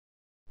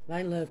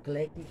Light Love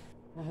Collective.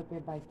 I hope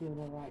everybody's doing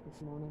alright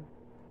this morning.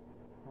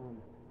 Um,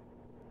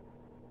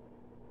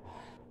 I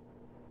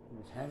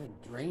was having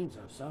dreams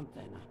or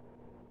something.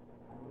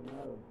 I don't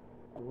know.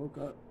 I woke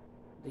up,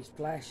 these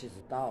flashes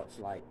of thoughts,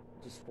 like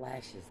just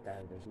flashes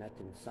though. There's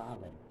nothing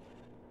solid.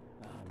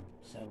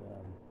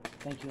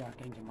 Thank you,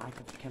 Archangel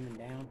Michael, for coming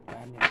down,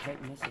 guiding and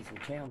protecting us as we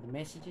channel the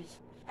messages.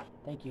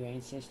 Thank you,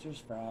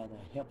 ancestors, for all the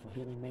helpful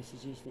healing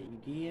messages that you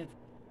give.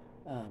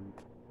 Um,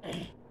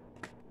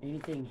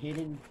 Anything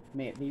hidden,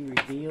 may it be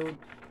revealed.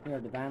 We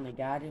are divinely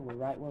guided. We're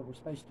right where we're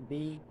supposed to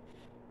be.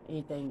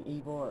 Anything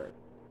evil or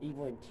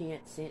evil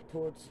intent sent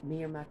towards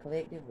me or my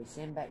collective, we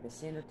send back the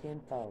sender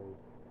tenfold.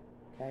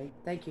 Okay?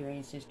 Thank you,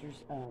 ancestors,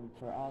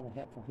 for all the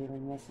helpful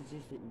healing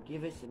messages that you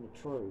give us and the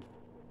truth.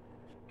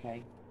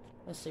 Okay?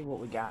 Let's see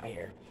what we got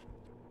here.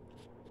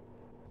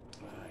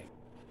 Alright.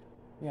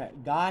 Yeah,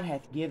 God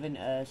hath given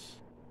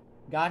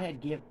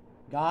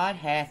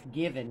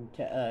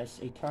to us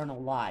eternal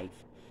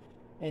life,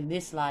 and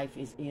this life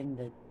is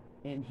in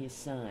his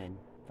Son.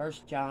 1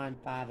 John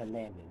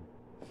 5:11.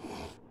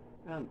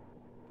 I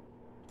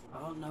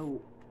don't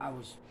know. I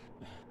was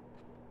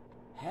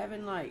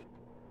having it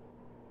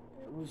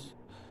was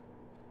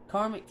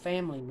karmic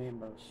family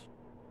members.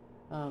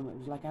 It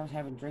was like I was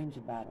having dreams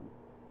about them.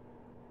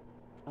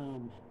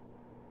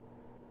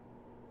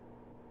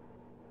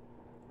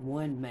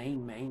 One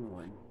main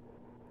one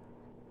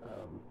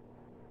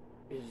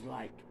is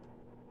like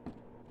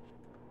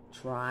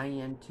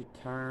trying to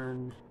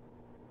turn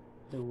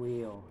the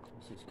wheel.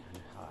 This is kind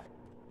of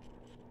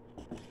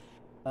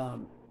hot.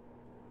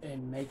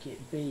 And make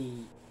it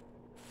be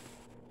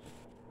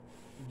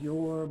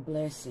your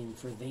blessing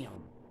for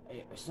them,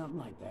 or something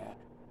like that.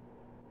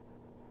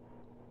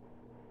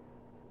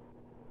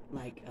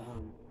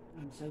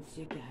 I'm so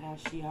sick of how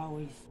she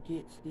always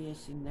gets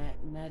this and that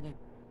and other.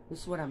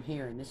 This is what I'm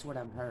hearing. This is what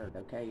I've heard.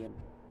 Okay, and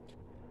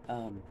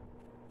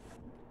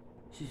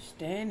she's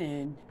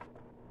standing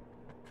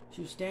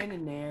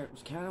there. It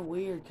was kind of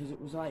weird because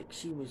it was like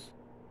she was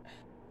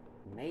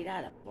made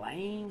out of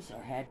flames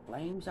or had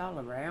flames all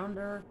around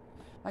her.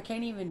 I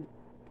can't even.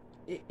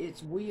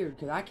 It's weird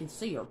because I can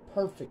see her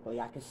perfectly.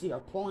 I can see her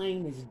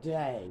plain as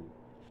day.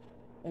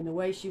 And the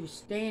way she was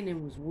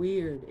standing was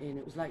weird, and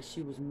it was like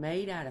she was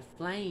made out of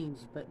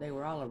flames, but they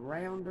were all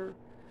around her.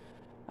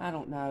 I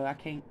don't know. I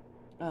can't.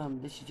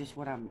 This is just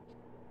what I'm.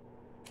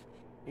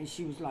 And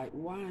she was like,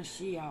 "Why is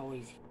she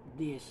always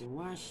this, and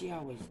why is she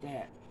always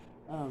that?"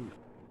 I'm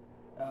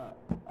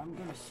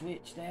gonna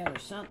switch that or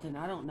something.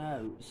 I don't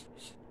know.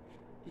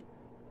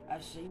 I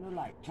seen her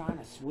like trying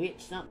to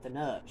switch something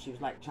up. She was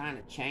like trying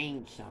to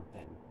change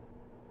something.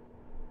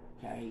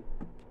 Okay.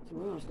 So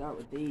we're gonna start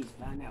with these,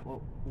 find out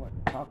what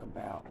to talk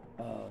about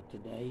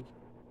today.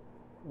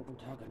 What we're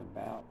talking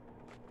about.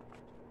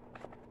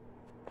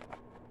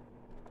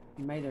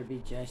 May there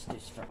be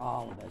justice for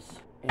all of us,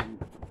 and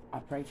I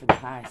pray for the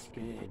highest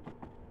good.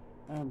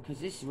 Because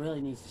this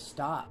really needs to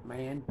stop,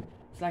 man.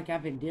 It's like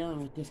I've been dealing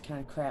with this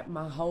kind of crap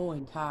my whole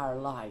entire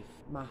life,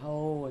 and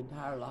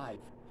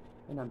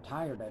I'm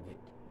tired of it.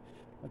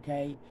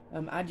 Okay, I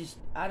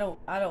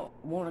don't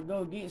want to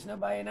go against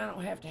nobody, and I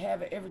don't have to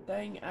have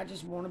everything. I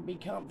just want to be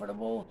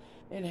comfortable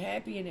and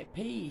happy and at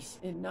peace,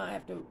 and not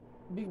have to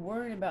be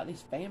worrying about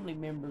these family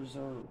members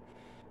or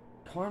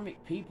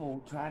karmic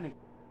people trying to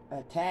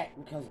attack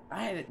because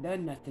I haven't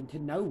done nothing to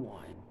no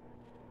one.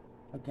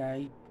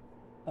 Okay,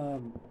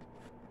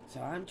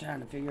 so I'm trying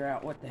to figure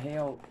out what the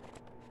hell,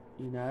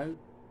 I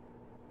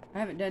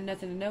haven't done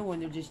nothing to no one.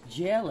 They're just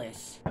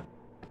jealous,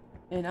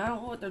 and I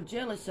don't know what they're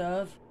jealous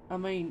of. I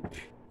mean,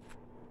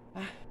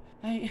 I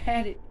ain't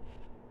had it.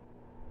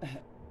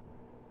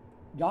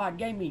 God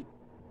gave me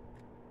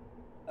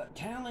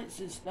talents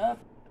and stuff.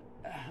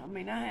 I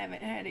mean, I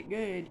haven't had it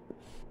good.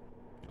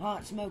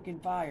 Hot smoking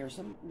fire.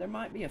 There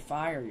might be a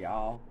fire,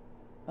 y'all.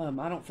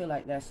 I don't feel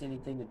like that's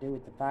anything to do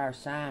with the fire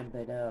sign,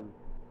 but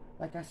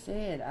like I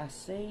said, I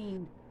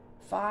seen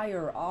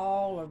fire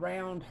all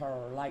around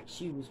her, like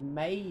she was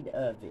made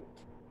of it.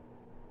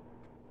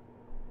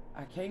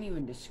 I can't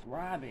even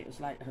describe it. It's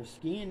like her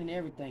skin and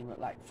everything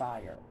looked like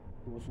fire.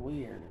 It was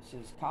weird. It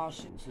says,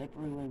 caution,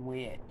 slippery when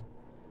wet.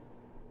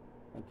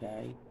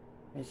 Okay.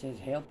 It says,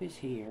 help is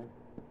here.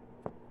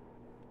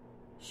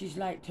 She's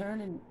like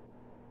turning,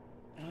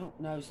 I don't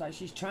know, it's like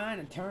she's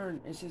trying to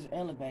turn, it says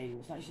elevated.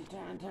 It's like she's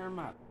trying to turn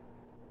my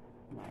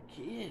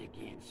kid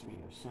against me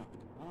or something.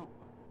 I'm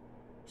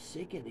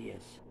sick of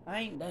this. I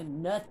ain't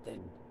done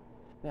nothing.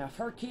 Now, if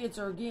her kids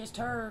are against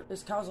her,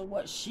 it's because of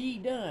what she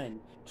done.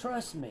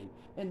 Trust me.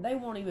 And they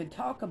won't even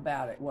talk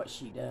about it, what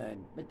she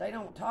done. But they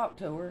don't talk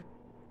to her.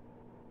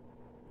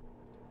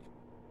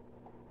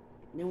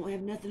 They won't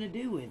have nothing to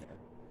do with her.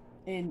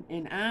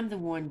 And I'm the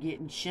one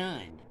getting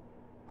shunned.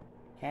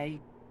 Okay?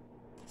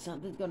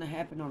 Something's going to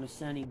happen on a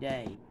sunny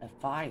day. A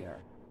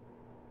fire.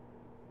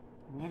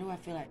 Why do I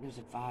feel like there's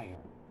a fire?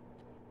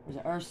 There's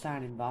an earth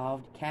sign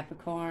involved.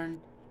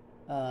 Capricorn,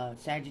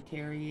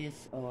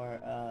 Sagittarius,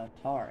 or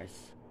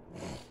Taurus.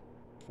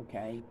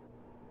 Okay.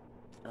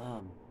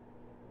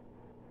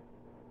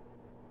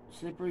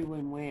 Slippery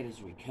when wet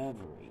is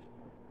recovery.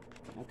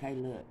 Okay,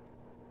 look.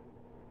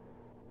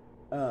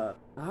 I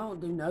don't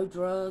do no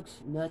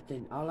drugs,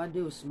 nothing. All I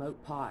do is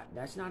smoke pot.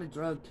 That's not a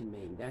drug to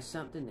me. That's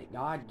something that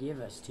God give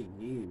us to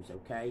use,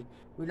 okay?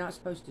 We're not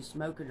supposed to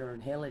smoke it or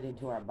inhale it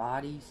into our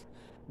bodies,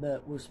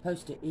 but we're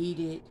supposed to eat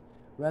it,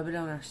 rub it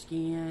on our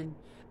skin.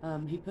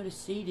 He put a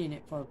seed in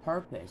it for a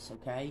purpose,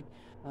 okay?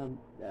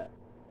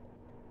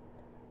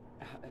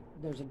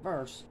 There's a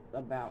verse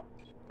about...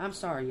 I'm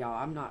sorry,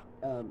 y'all. I'm not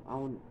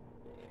on...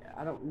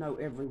 I don't know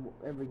every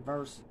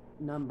verse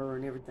number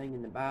and everything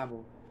in the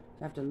Bible.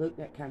 I have to look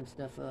that kind of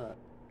stuff up.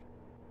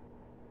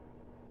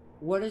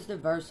 What is the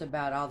verse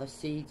about all the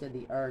seeds of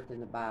the earth in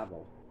the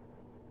Bible?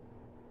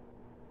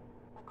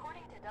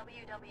 According to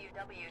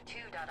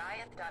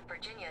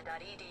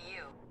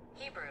www.2.ith.virginia.edu,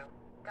 Hebrew,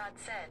 God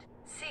said,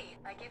 "See,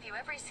 I give you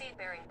every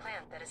seed-bearing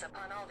plant that is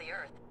upon all the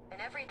earth,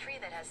 and every tree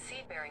that has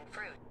seed-bearing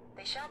fruit.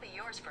 They shall be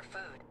yours for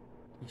food."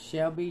 It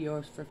shall be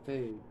yours for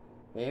food.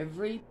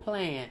 Every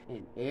plant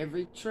and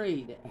every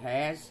tree that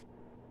has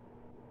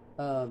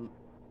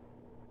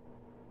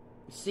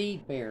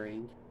seed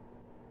bearing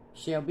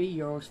shall be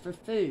yours for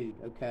food,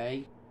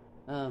 okay?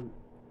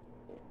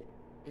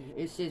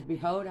 It says,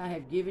 "Behold, I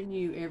have given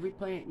you every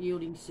plant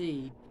yielding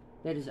seed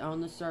that is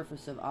on the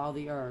surface of all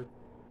the earth,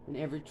 and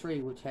every tree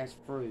which has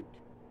fruit."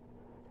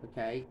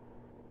 Okay?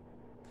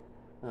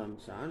 So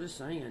I'm just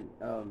saying,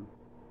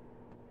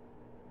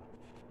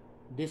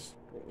 this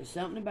is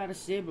something about a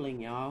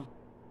sibling, y'all.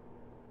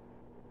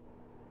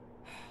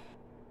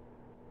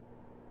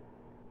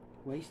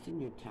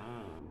 Wasting your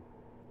time.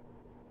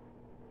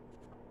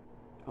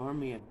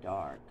 Army of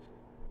Dark.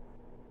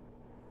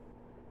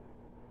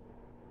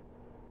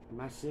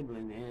 My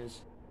sibling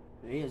is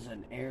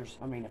an a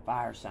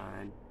fire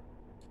sign.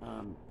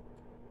 I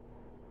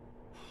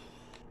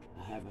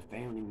have a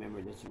family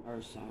member that's an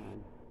earth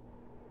sign.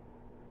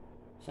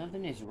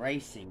 Something is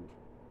racing.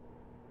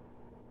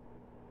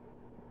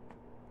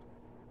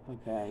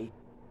 Okay.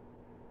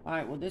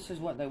 Alright, well, this is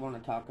what they want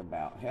to talk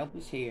about. Help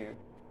is here.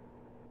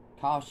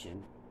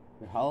 Caution.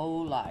 Your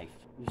whole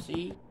life. You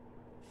see?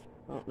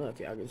 I don't know if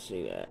y'all can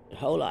see that.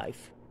 Whole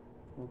life.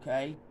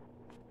 Okay?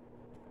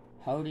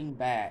 Holding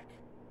back.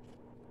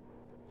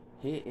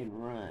 Hit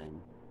and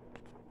run.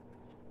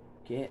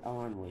 Get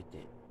on with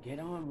it. Get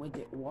on with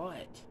it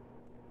what?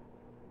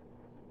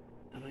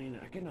 I mean,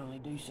 I can only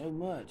do so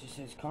much. It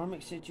says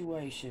karmic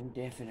situation,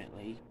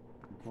 definitely.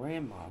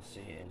 Grandma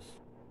says.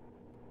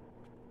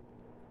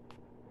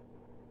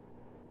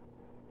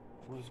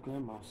 What does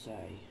Grandma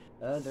say?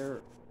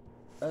 Other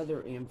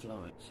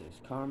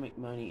influences. Karmic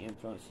money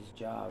influences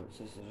job. It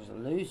says there's a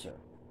loser.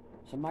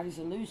 Somebody's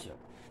a loser.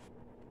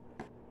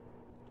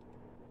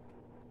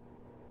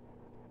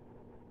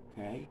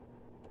 Okay.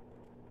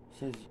 It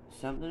says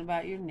something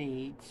about your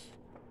needs.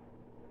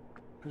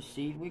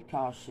 Proceed with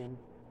caution.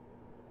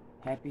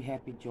 Happy,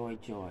 happy, joy,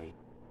 joy.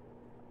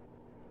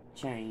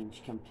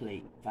 Change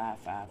complete.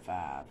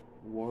 555.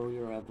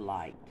 Warrior of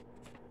light.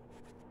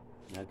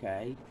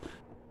 Okay.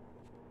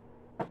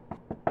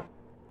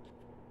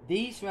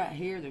 These right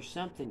here, there's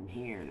something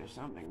here. There's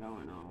something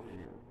going on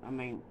here. I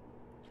mean,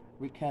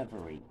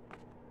 recovery.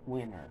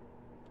 Winner.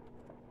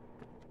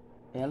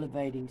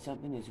 Elevating.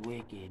 Something is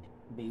wicked.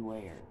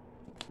 Beware.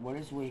 What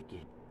is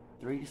wicked?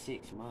 3 to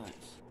 6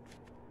 months.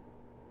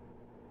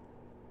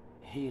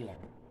 Healer.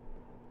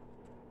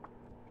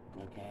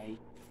 Okay.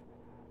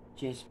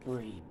 Just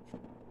breathe.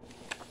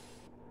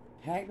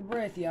 Take a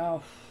breath,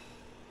 y'all.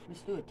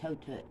 Let's do a toe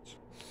touch.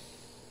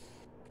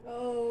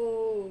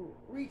 Oh,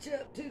 reach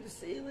up to the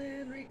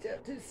ceiling, reach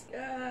up to the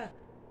sky,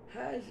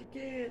 high as you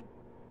can.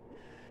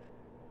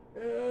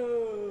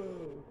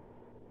 Oh,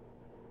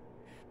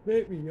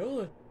 make me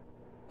yawn.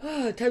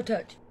 Ah, toe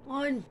touch.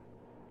 1,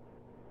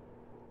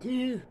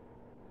 2,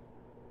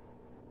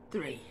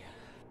 3.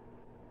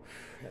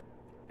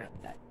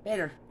 That's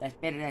better. That's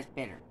better. That's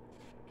better.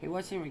 Okay,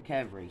 what's in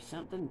recovery?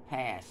 Something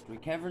past.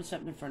 Recovering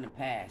something from the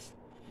past.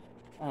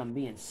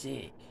 Being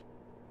sick.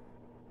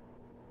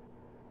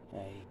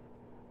 Okay.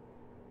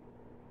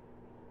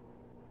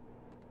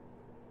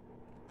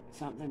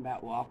 Something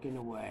about walking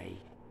away.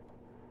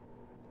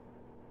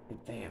 And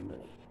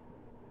family.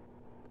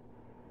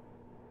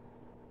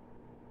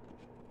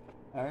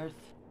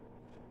 Earth.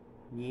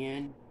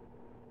 Yin.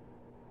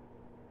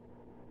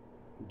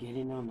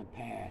 Getting on the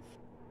path.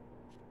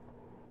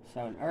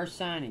 So an earth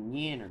sign and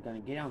yin are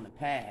going to get on the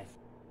path.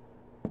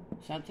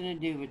 Something to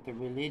do with the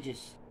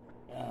religious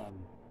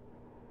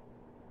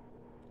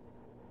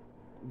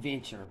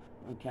venture,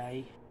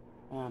 okay?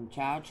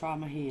 Child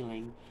trauma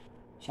healing,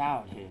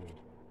 childhood.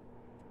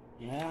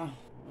 Yeah,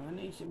 I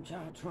need some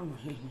child trauma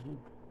healing.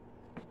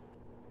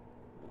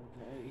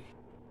 Okay.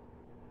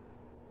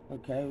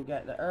 Okay, we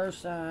got the earth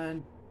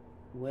sign,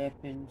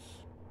 weapons,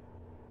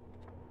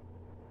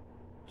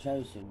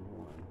 chosen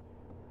one.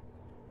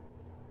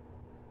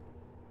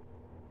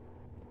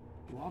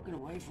 Walking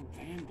away from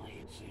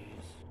family, it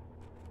says.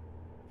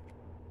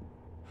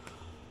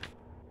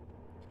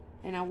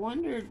 And I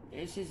wondered,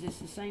 it says it's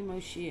the same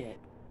old shit.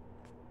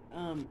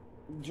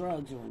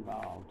 Drugs are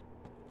involved.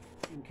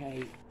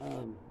 Okay,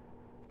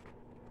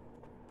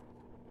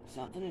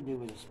 Something to do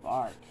with a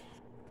spark.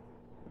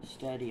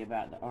 Study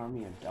about the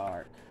army of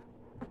dark.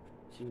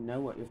 So you know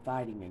what you're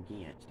fighting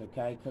against,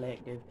 okay,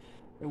 collective?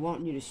 They're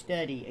wanting you to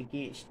study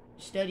against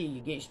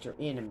your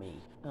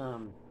enemy.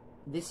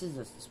 This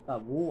is a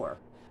war.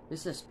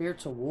 This is a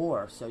spiritual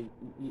war, so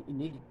you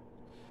need to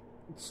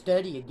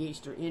study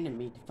against your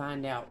enemy to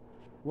find out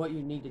what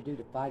you need to do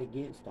to fight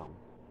against them.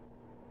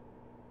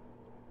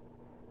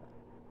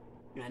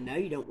 I know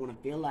you don't want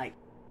to feel like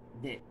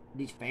that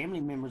these family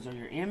members are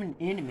your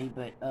enemy,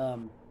 but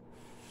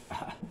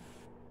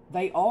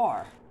they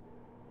are.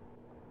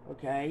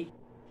 Okay?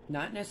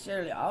 Not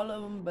necessarily all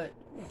of them, but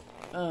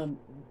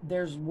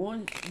there's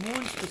one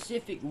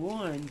specific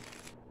one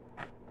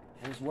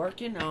that's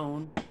working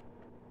on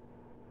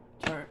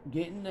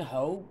getting the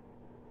whole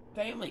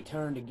family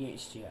turned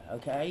against you,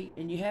 okay?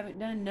 And you haven't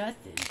done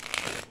nothing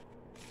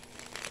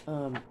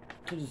to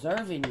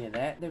deserve any of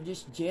that. They're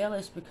just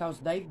jealous because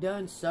they've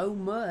done so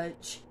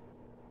much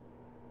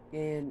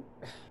and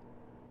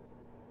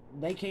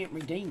they can't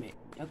redeem it.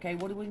 Okay,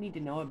 what do we need to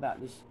know about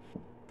this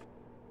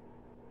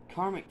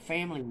karmic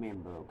family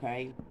member,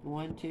 okay?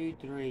 1, 2,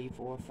 3,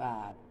 4,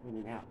 5,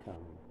 and an outcome.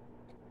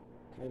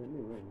 Okay, let me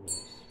run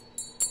this.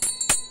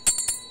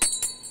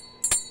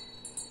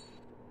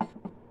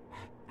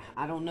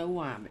 I don't know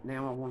why, but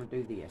now I want to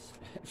do this.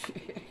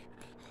 Okay.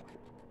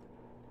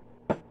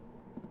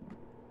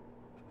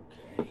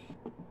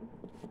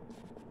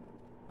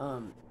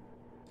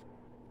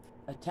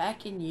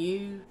 Attacking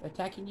you,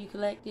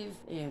 collective,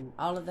 and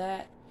all of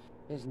that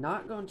is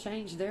not going to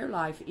change their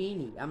life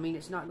any. I mean,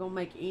 it's not going to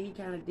make any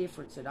kind of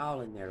difference at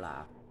all in their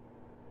life.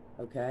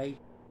 Okay?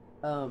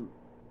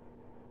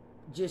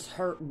 Just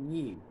hurting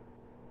you.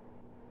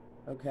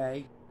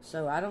 Okay?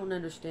 So I don't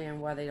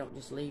understand why they don't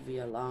just leave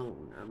you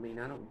alone. I mean,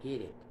 I don't get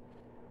it.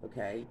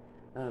 Okay?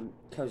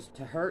 Because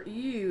to hurt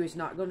you is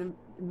not going to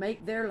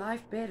make their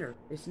life better.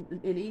 It's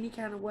in any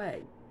kind of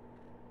way.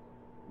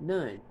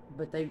 None.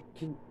 But they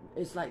can.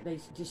 It's like they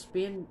just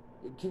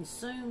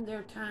consume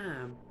their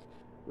time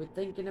with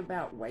thinking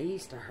about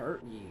ways to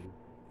hurt you.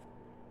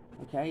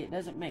 Okay? It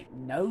doesn't make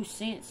no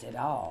sense at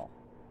all.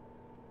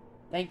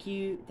 Thank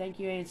you,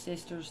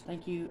 ancestors.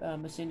 Thank you,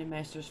 Ascended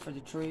Masters, for the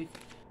truth.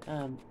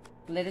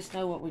 Let us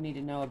know what we need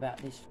to know about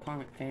this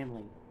karmic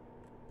family.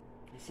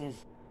 It says,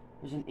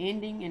 there's an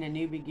ending and a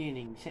new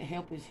beginning.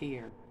 Help is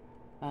here.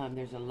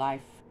 There's a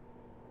life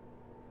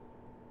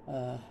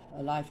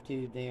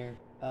tube there.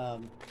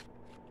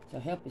 So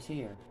help is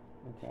here.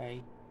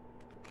 Okay.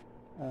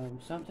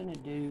 Something to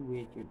do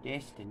with your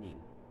destiny.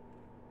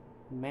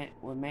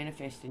 We're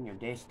manifesting your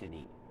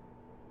destiny.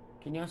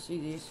 Can y'all see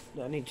this?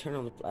 Do I need to turn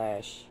on the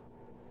flash?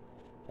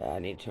 I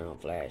need to turn on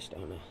flash,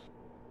 don't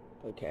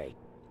I? Okay.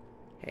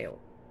 Hell.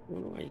 I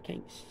wonder why you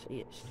can't see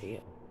it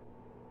still.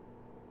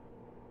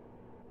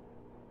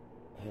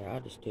 Here, I'll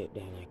just do it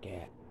down like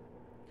that.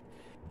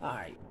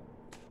 Alright.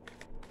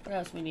 What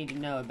else we need to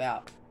know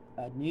about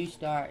a new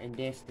start and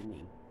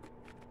destiny?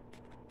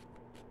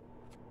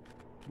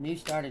 New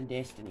start and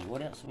destiny.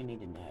 What else we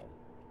need to know?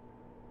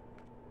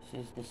 It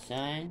says the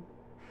sun.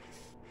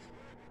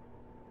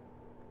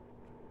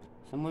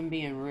 Someone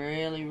being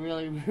really,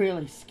 really,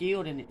 really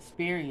skilled and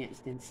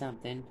experienced in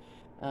something.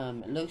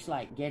 It looks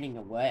like getting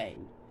away.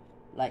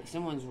 Like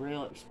someone's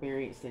real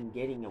experienced in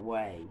getting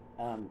away.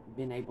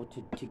 Been able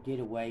to get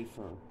away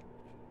from,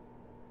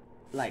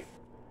 like,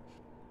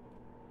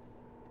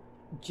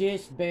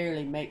 just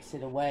barely makes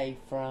it away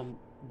from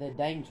the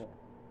danger.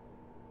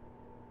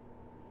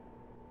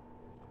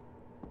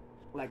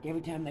 Like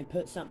every time they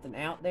put something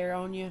out there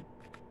on you,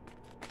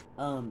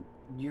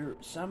 you're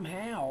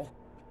somehow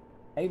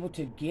able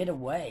to get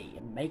away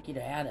and make it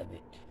out of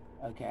it,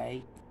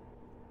 okay?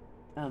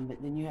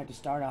 But then you have to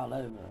start all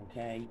over,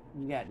 okay?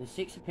 You got the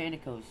Six of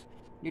Pentacles.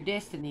 Your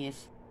destiny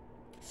is,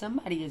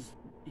 somebody is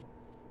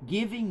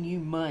giving you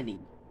money.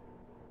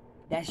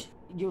 That's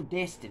your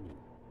destiny.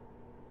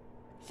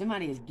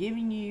 Somebody is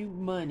giving you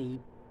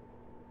money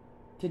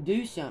to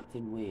do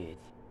something with,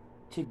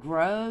 to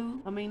grow.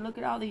 I mean, look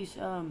at all these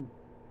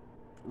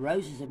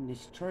roses in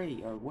this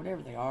tree, or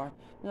whatever they are.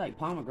 They're like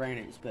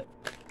pomegranates, but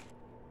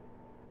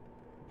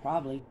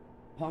probably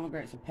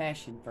pomegranates, a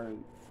passion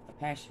fruit, a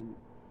passion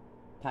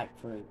type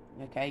fruit.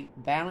 Okay,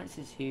 balance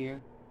is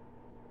here,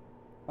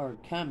 or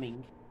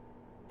coming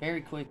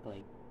very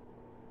quickly.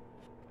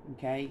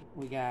 Okay,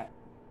 we got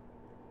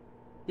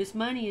this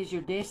money is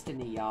your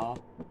destiny, y'all.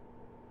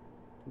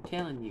 I'm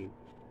telling you,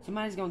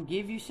 somebody's gonna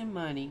give you some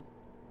money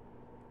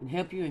and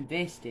help you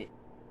invest it,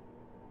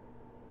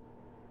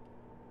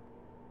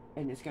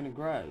 and it's gonna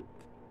grow.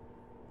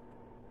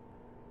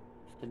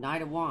 It's the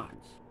Knight of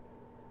Wands.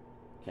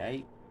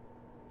 Okay.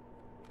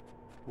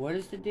 What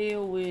is the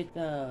deal with,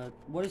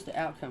 what is the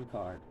outcome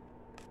card?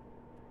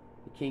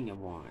 The King of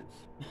Wands.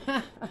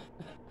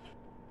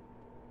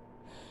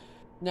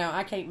 Now,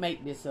 I can't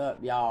make this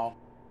up, y'all.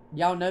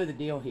 Y'all know the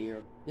deal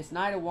here. This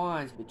Knight of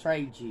Wands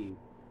betrayed you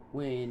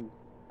when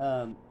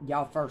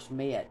y'all first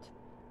met,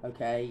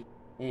 okay?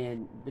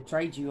 And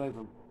betrayed you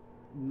over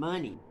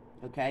money,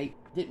 okay?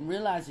 Didn't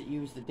realize that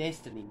you was the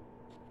destiny.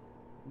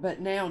 but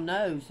now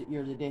knows that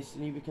you're the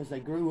destiny because they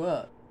grew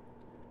up.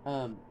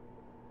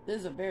 This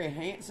is a very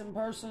handsome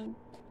person,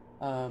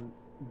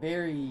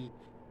 very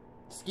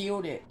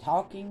skilled at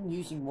talking,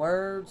 using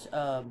words,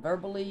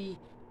 verbally,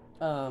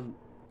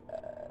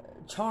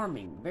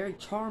 charming, very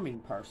charming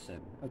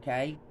person,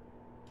 okay?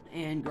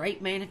 And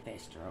great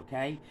manifester,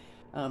 okay?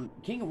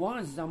 King of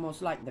Wands is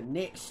almost like the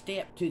next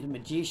step to the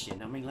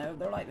Magician. I mean,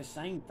 they're like the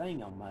same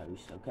thing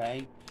almost,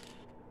 okay?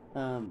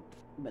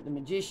 But the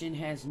Magician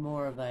has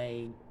more of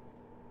a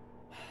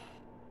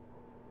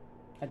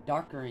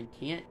darker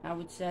intent, I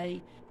would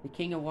say. The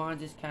King of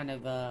Wands is kind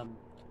of a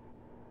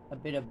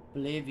bit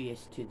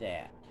oblivious to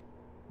that.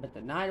 But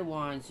the Knight of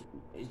Wands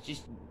is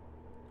just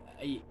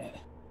a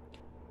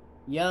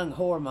young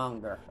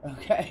whoremonger,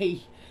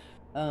 okay?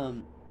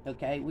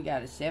 Okay, we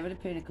got a 7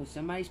 of Pentacles.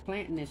 Somebody's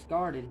planting this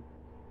garden.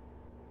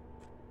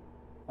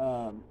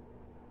 Did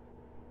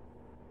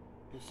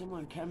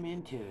someone come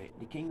into it?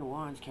 The King of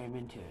Wands came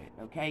into it,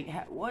 okay?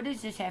 What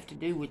does this have to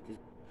do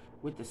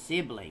with the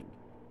sibling?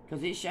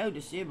 Because it showed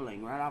the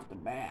sibling right off the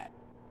bat.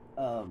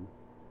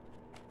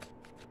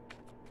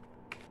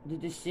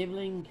 Did the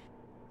sibling...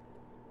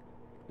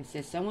 It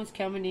says someone's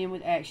coming in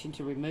with action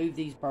to remove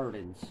these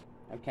burdens.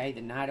 Okay,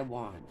 the Knight of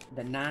Wands.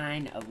 The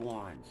 9 of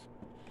Wands.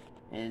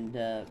 And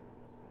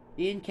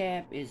end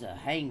cap is a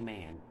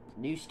hangman.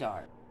 New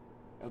start.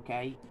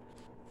 Okay?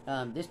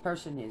 This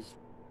person is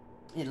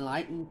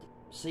enlightened,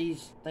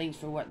 sees things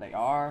for what they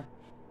are.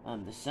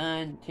 The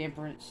Sun,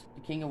 Temperance,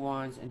 the King of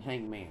Wands, and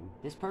Hangman.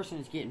 This person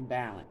is getting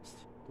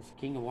balanced. This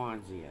King of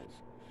Wands is.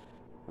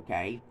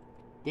 Okay?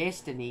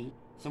 Destiny,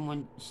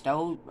 someone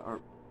stole or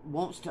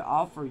wants to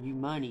offer you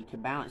money to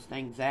balance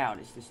things out.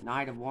 It's this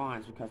Knight of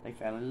Wands because they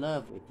fell in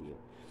love with you.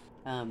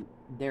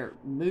 They're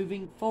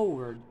moving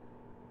forward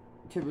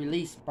to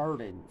release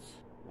burdens.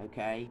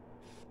 Okay?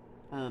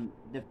 A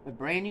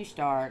brand new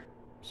start.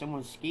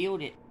 Someone's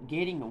skilled at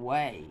getting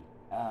away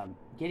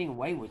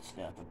with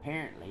stuff,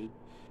 apparently.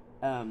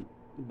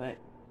 But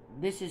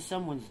this is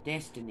someone's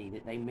destiny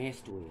that they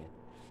messed with.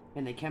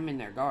 And they come in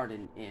their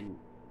garden and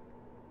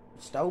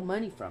stole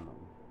money from them.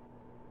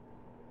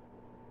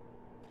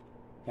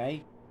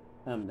 Okay?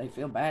 They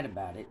feel bad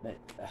about it, but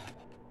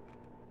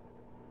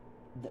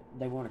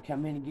they want to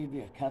come in and give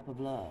you a cup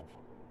of love.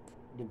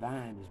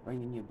 Divine is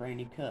bringing you a brand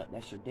new cup.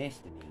 That's your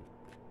destiny.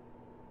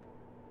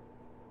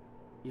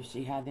 You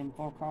see how them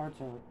 4 cards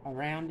are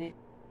around it?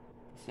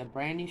 It's a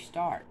brand new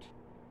start.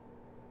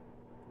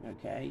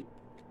 Okay?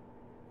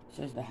 It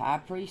says the High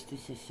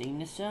Priestess has seen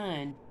the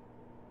sun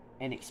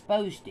and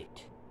exposed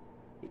it.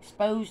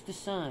 Exposed the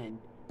sun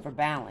for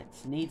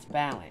balance. Needs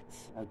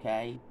balance.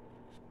 Okay?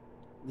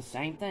 The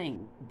same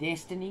thing.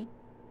 Destiny.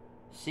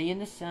 Seeing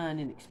the sun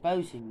and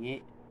exposing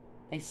it.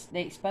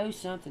 They exposed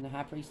something, the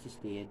High Priestess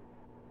did.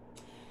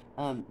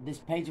 This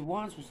Page of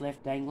Wands was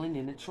left dangling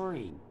in a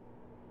tree.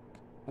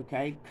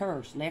 Okay?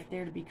 Cursed. Left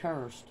there to be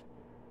cursed.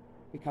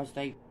 Because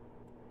they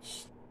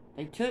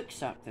took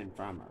something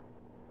from her.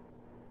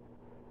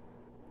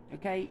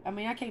 Okay? I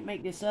mean, I can't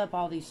make this up.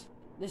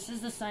 This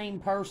is the same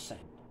person.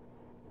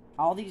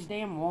 All these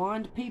damn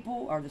wand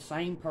people are the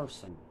same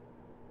person.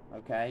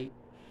 Okay?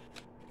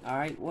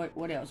 Alright,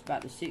 what else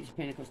about the 6 of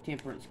Pentacles,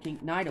 Temperance,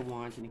 Knight of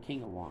Wands, and the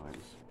King of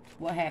Wands?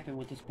 What happened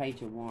with this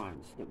Page of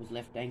Wands that was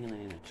left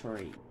dangling in a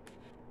tree?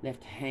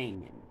 Left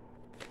hanging.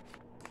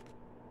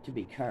 To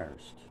be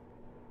cursed.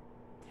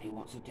 He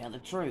wants to tell the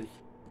truth.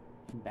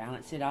 And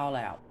balance it all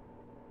out.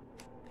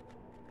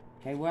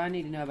 Okay, what I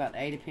need to know about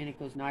the 8 of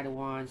Pentacles, Knight of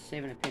Wands,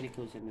 7 of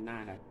Pentacles, and the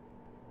 9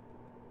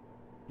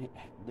 of...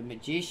 The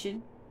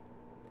Magician.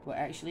 Well,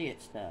 actually,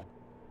 it's the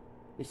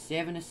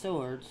 7 of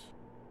Swords.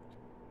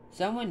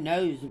 Someone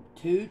knows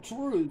 2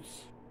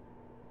 truths.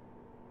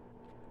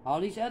 All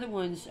these other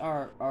ones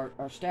are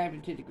stabbed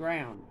into the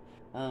ground.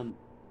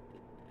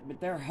 But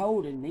they're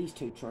holding these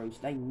 2 truths.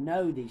 They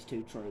know these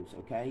 2 truths,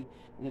 okay?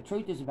 And the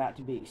truth is about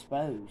to be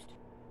exposed.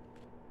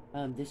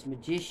 This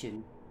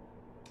Magician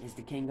is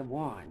the King of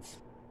Wands.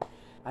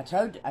 I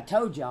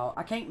told y'all,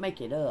 I can't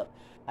make it up.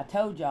 I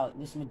told y'all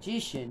this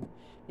Magician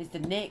is the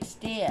next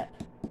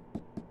step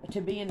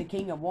to being the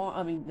King of Wands.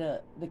 I mean,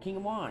 the King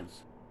of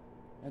Wands.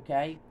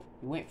 Okay?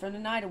 You went from the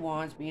Knight of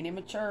Wands, being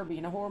immature,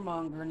 being a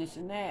whoremonger, and this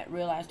and that.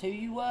 Realized who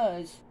you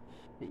was,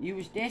 that you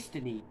was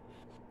destiny,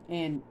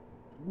 and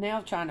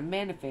now trying to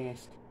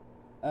manifest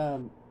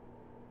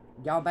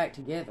y'all back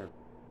together.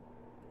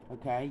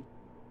 Okay,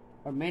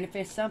 or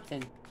manifest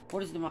something.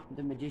 What is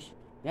the Magician?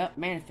 Yep,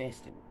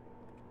 manifesting.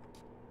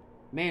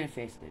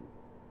 Manifesting.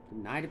 The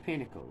Knight of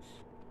Pentacles,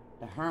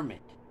 the Hermit.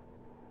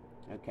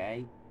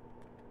 Okay.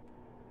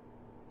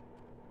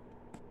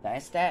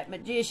 That's that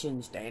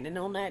Magician standing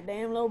on that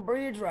damn little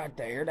bridge right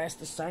there. That's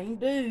the same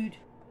dude.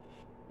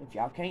 If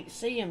y'all can't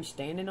see him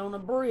standing on a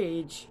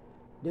bridge,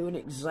 doing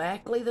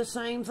exactly the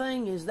same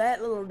thing as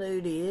that little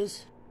dude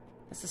is,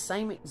 that's the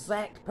same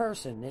exact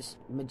person. This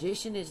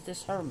Magician is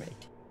this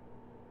Hermit.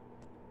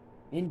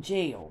 In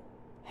jail.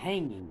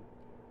 Hanging.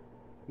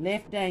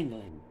 Left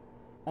dangling.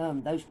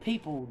 Those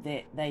people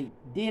that they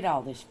did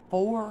all this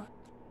for,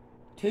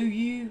 to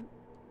you,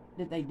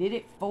 that they did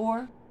it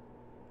for,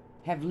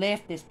 have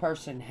left this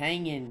person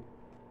hanging,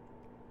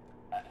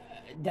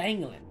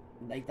 dangling.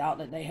 They thought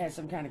that they had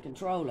some kind of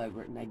control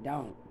over it, and they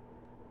don't.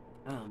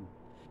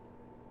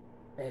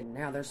 And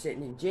now they're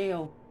sitting in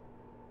jail,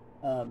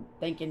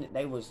 thinking that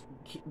they was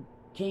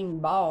king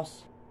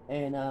boss,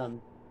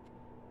 and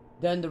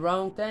done the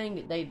wrong thing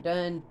that they've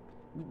done,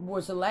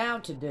 was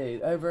allowed to do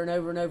over and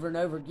over and over and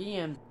over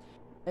again,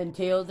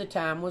 until the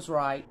time was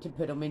right to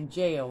put them in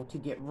jail, to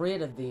get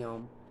rid of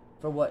them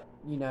for what,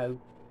 you know.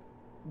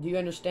 Do you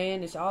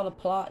understand? It's all a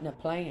plot and a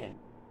plan.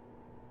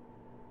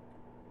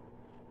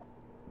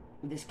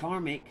 This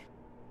Karmic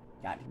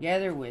got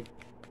together with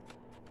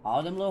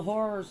all them little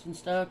horrors and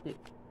stuff that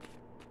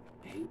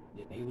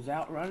he was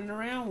out running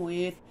around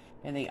with,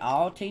 and they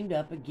all teamed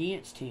up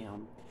against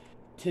him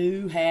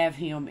to have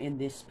him in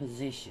this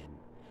position.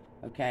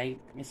 Okay?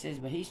 It says,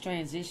 but he's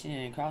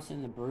transitioning and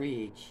crossing the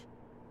bridge.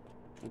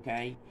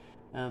 Okay?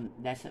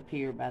 That's up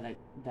here by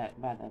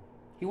the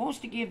he wants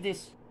to give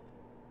this,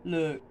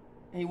 look,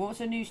 he wants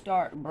a new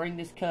start and bring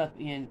this cup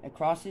in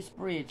across this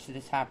bridge to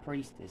this high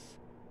priestess.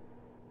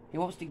 He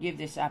wants to give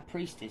this high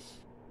priestess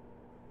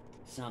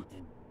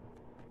something.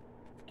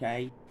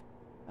 Okay?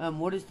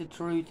 What is the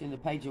truth in the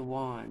Page of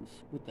Wands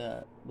with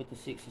the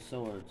Six of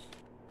Swords?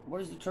 What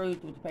is the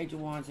truth with the Page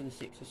of Wands and the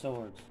Six of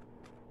Swords?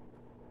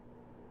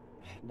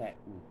 That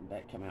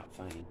come out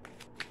funny.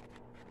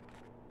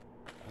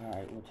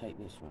 Alright, we'll take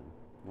this one.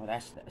 Well,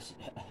 that's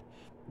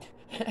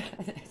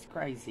that's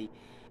crazy.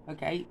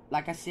 Okay,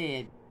 like I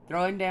said,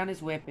 throwing down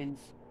his weapons,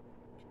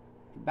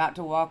 about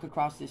to walk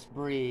across this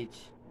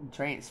bridge and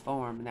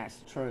transform, and that's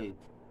the truth.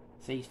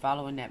 So he's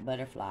following that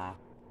butterfly.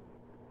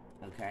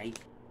 Okay?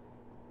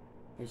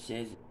 It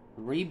says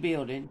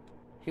rebuilding.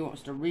 He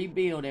wants to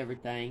rebuild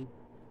everything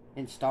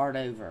and start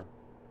over.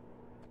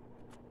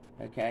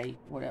 Okay?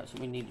 What else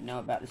do we need to know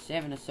about the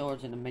Seven of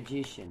Swords and the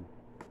Magician?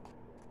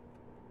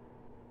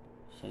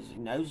 It says he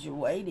knows you're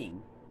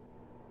waiting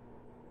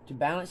to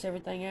balance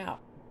everything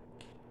out.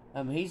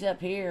 He's over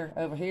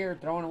here,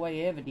 throwing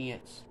away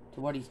evidence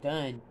to what he's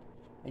done,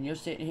 and you're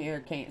sitting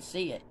here can't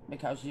see it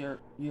because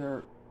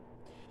you're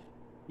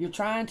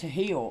trying to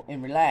heal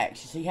and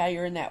relax. You see how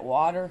you're in that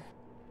water,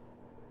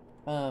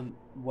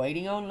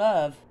 waiting on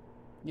love.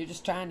 You're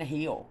just trying to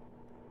heal.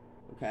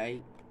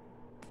 Okay,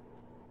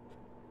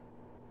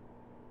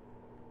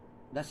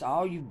 that's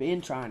all you've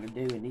been trying to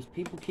do, and these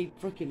people keep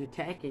freaking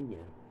attacking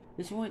you.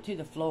 This went to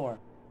the floor.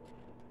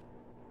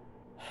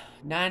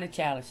 Nine of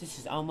Chalice. This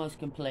is almost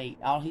complete.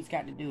 All he's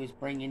got to do is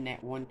bring in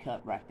that one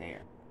cup right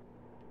there.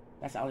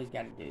 That's all he's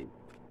got to do.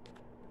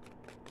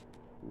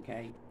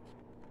 Okay?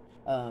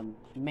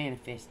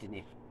 Manifesting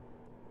it.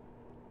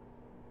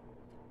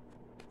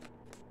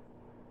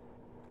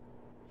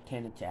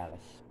 Ten of Chalice.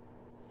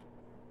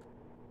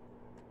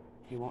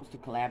 He wants to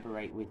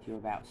collaborate with you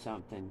about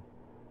something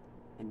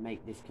and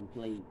make this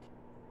complete.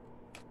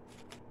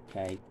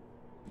 Okay?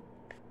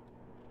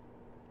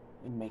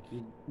 And make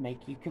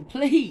you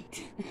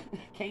complete.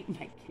 Can't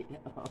make it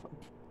up.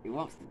 He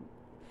wants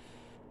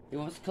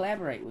to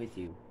collaborate with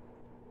you.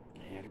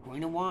 Yeah,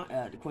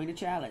 the Queen of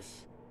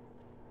Chalice.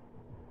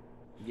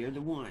 You're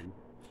the one.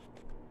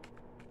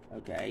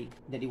 Okay,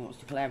 that he wants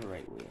to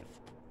collaborate with.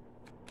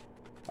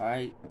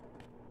 Alright.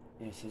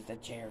 This is the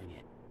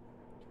Chariot.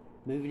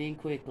 Moving in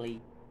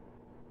quickly.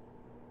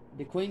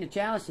 The Queen of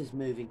Chalice is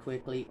moving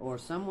quickly, or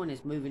someone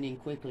is moving in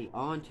quickly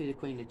onto the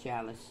Queen of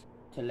Chalice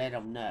to let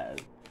them know.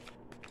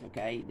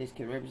 Okay, this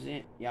can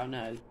represent, y'all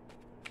know.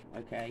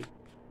 Okay,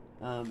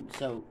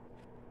 so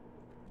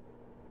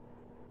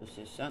it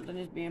says something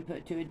is being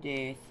put to a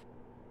death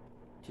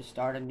to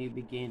start a new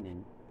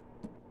beginning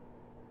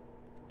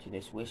to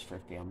this wish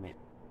fulfillment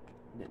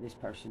that this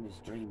person is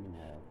dreaming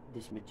of.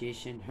 This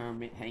Magician,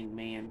 Hermit,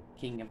 Hangman,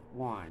 King of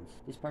Wands.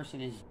 This person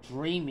is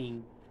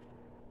dreaming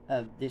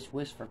of this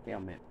wish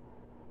fulfillment.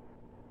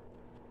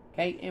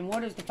 Okay, and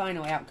what is the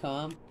final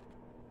outcome?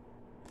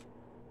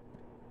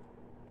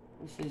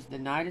 This is the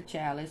Knight of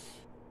Chalice.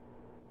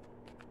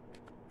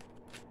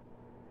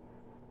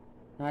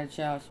 Knight of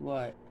Chalice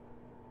what?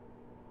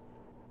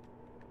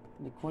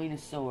 The Queen of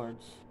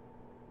Swords.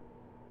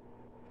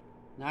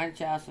 Knight of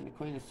Chalice and the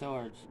Queen of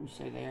Swords. You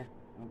say there?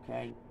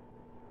 Okay.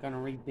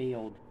 Gonna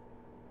rebuild.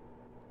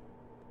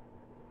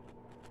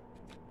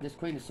 This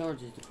Queen of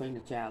Swords is the Queen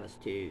of Chalice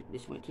too.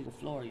 This went to the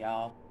floor,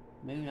 y'all.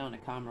 Moving on to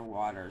calmer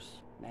waters.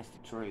 That's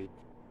the truth.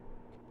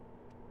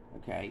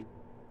 Okay.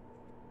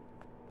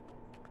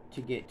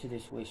 To get to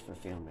this wish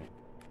fulfillment.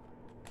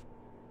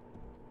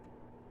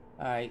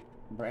 Alright,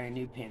 brand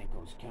new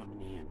pentacles coming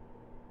in.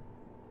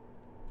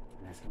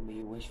 And that's going to be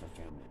your wish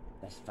fulfillment.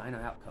 That's the final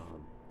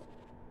outcome.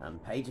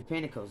 Page of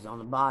Pentacles on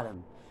the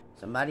bottom.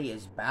 Somebody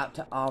is about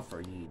to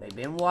offer you. They've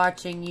been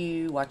watching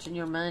you, watching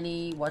your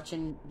money,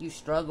 watching you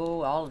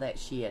struggle, all of that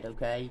shit,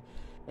 okay?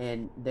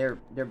 And they're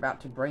about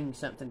to bring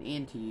something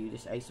into you,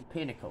 this Ace of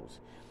Pentacles.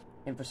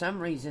 And for some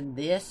reason,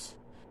 these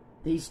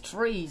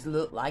trees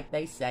look like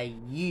they say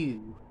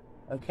you.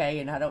 Okay,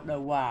 and I don't know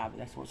why, but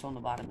that's what's on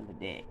the bottom of the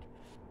deck.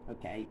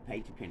 Okay,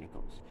 Page of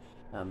Pentacles.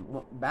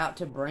 About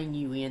to bring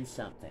you in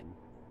something.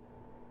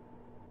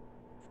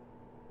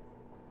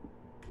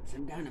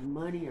 some kind of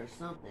money or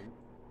something.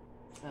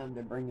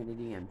 They're bringing it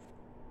in.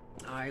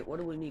 Alright, what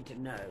do we need to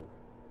know?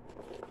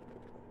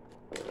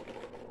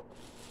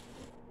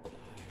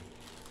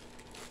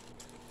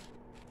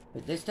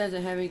 But this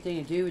doesn't have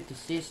anything to do with the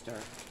sister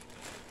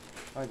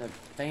or the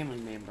family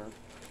member.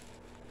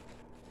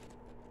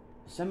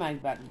 Somebody's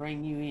about to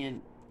bring you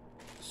in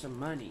some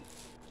money.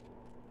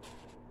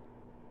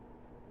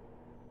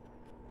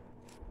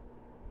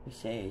 It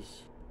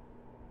says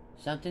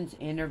something's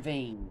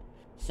intervened.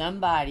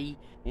 Somebody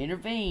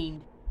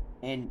intervened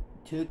and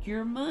took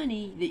your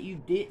money that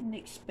you didn't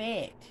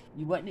expect.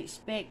 You wasn't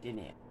expecting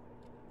it.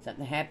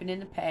 Something happened in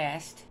the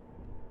past.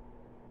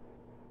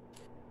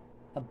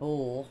 A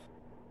bull.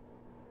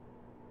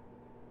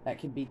 That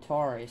could be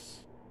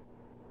Taurus.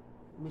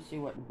 Let me see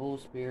what the bull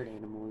spirit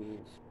animal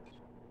is.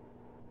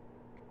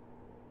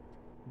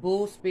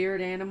 Bull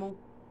spirit animal?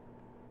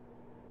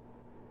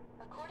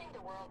 According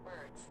to World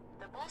Birds,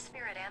 the bull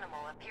spirit animal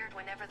appeared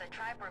whenever the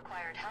tribe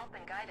required help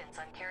and guidance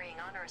on carrying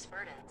onerous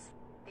burdens.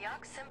 The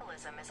ox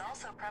symbolism is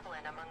also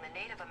prevalent among the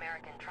Native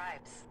American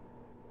tribes.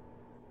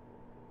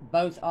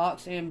 Both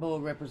ox and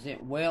bull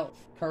represent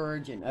wealth,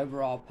 courage, and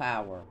overall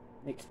power,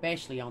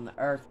 especially on the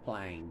earth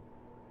plane.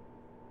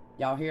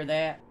 Y'all hear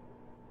that?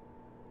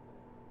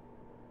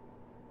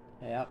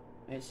 Yep.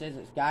 It says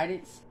it's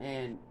guidance,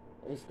 and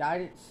it's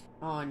guidance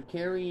on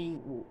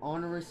carrying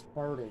onerous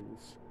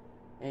burdens.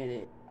 And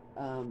it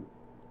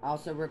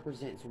also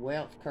represents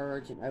wealth,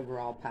 courage, and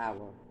overall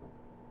power.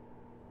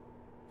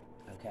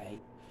 Okay.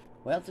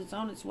 Wealth is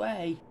on its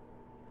way.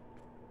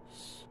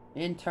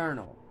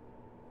 Internal.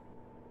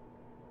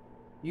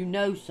 You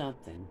know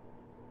something.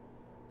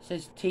 It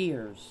says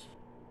tears.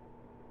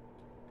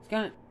 It's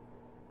gonna...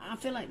 I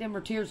feel like them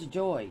are tears of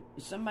joy.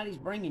 Somebody's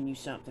bringing you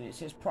something. It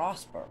says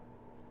prosper.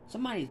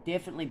 Somebody's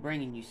definitely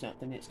bringing you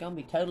something. It's going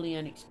to be totally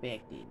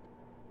unexpected.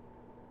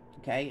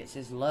 Okay? It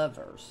says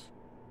lovers.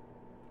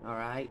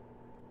 Alright?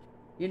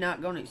 You're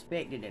not going to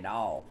expect it at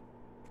all.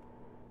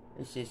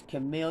 It says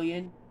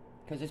chameleon.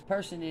 Because this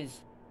person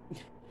is...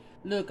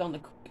 Look, on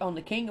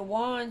the King of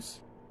Wands...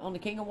 On the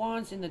King of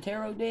Wands in the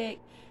tarot deck...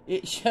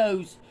 It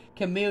shows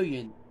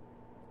chameleon.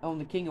 On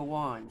the King of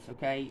Wands.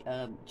 Okay?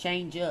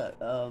 Change up.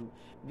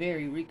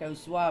 Very Rico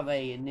Suave,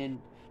 and then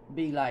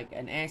be like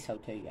an asshole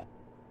to you.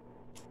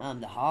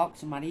 The hawk,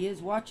 somebody is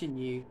watching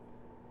you.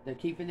 They're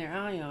keeping their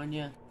eye on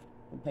you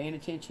and paying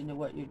attention to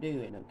what you're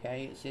doing,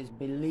 okay? It says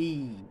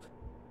believe.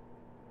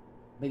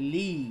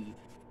 Believe.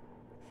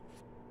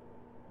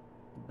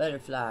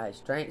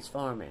 Butterflies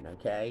transforming,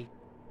 okay?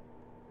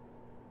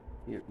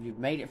 You've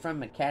made it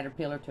from a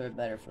caterpillar to a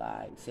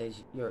butterfly. It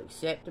says you're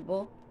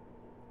acceptable.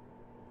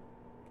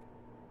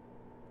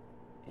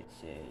 It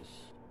says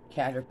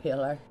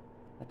caterpillar.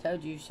 I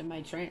told you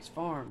somebody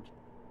transformed.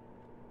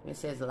 It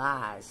says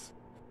lies.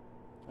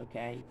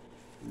 Okay.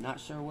 I'm not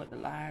sure what the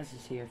lies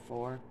is here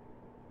for.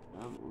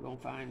 We're going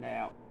to find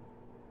out.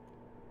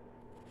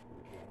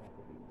 Okay,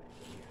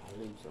 I'll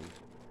lose them.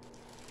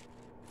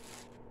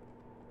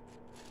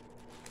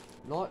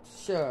 Not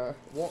sure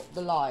what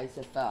the lies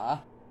are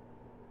for,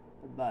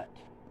 but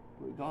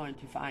we're going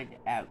to find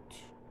out.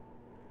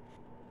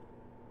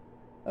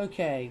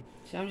 Okay,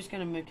 so I'm just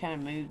going to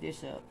kind of move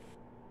this up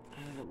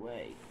out of the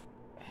way.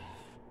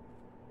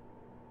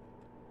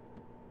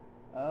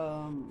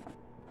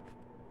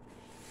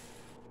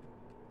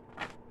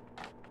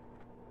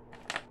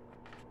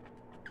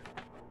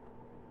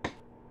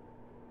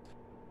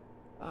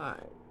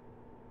 Alright.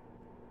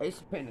 Ace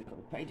of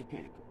Pentacles, Page of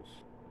Pentacles.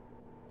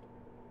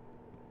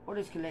 What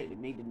does collective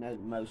need to know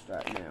the most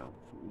right now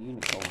from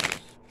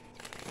unicorns?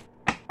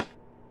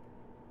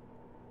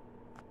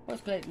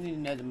 What's collective need to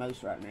know the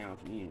most right now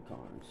from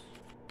unicorns?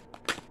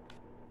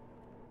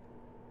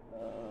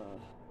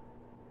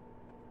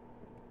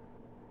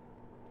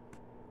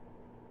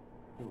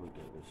 Here we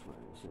go this way.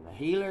 So the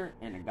healer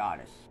and a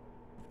goddess.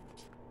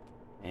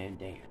 And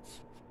dance.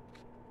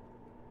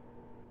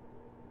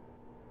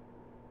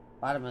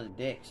 Bottom of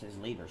the deck says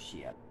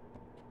leadership.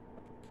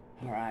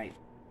 Alright.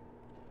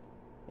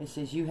 It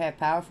says you have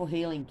powerful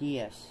healing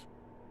gifts.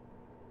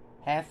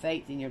 Have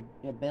faith in your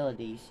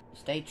abilities.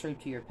 Stay true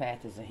to your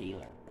path as a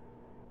healer.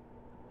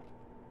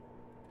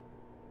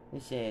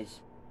 It says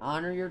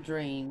honor your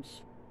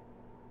dreams.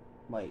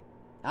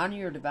 Honor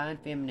your divine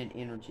feminine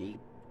energy.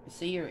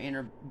 See your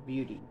inner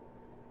beauty.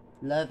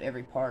 Love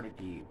every part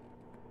of you.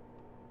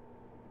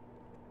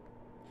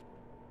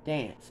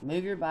 Dance.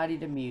 Move your body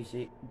to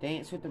music.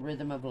 Dance with the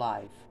rhythm of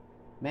life.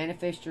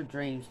 Manifest your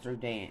dreams through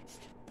dance.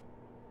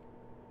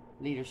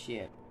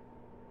 Leadership.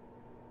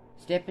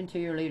 Step into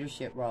your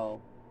leadership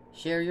role.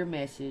 Share your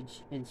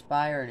message.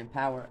 Inspire and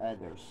empower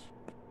others.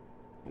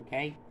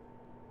 Okay?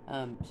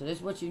 So this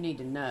is what you need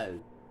to know.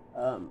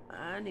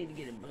 I need to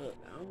get a book.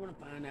 I want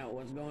to find out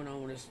what's going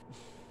on with this.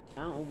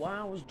 I don't know why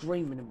I was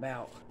dreaming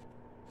about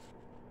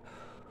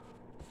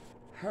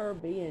her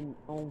being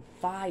on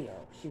fire.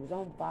 She was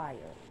on fire,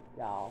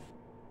 y'all.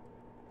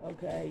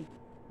 Okay?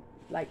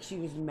 Like she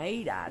was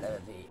made out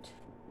of it.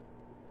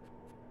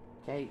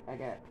 Okay, I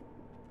got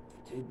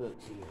 2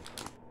 books here.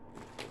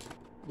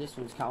 This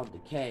one's called The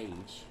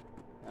Cage.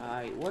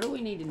 Alright, what do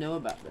we need to know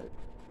about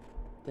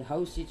the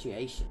whole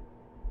situation?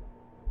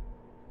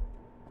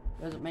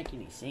 Doesn't make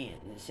any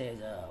sense. It says,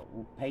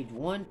 page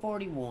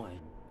 141.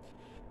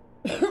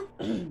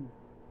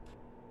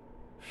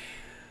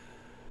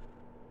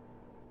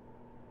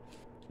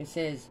 It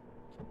says,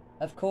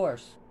 of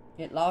course,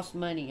 it lost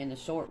money in the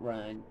short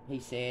run, he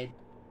said.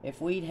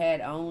 If we'd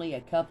had only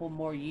a couple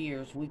more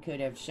years, we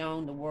could have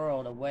shown the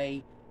world a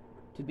way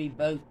to be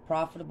both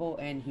profitable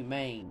and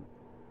humane.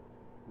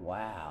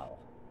 Wow.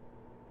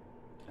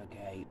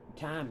 Okay,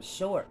 time's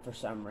short for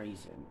some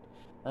reason.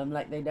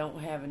 Like they don't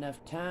have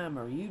enough time,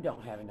 or you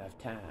don't have enough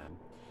time.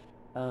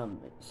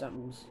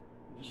 Something's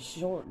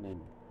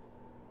shortening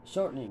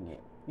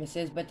it. It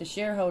says, but the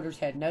shareholders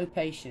had no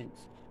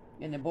patience,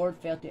 and the board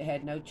felt it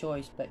had no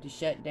choice but to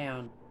shut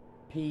down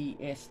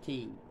PST.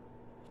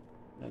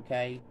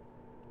 Okay.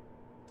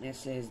 It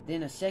says,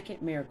 then a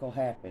second miracle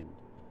happened.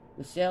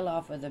 The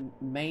sell-off of the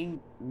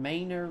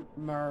Maynard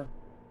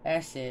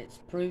assets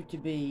proved to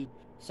be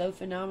so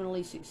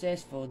phenomenally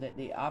successful that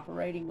the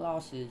operating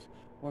losses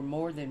were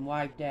more than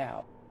wiped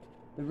out.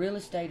 The real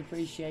estate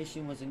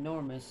appreciation was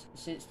enormous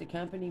since the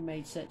company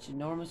made such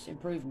enormous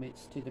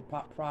improvements to the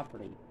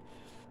property.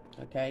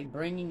 Okay,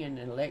 bringing in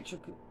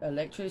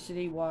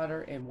electricity,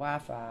 water, and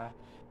Wi-Fi,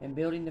 and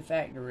building the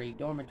factory,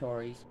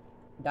 dormitories,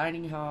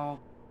 dining hall,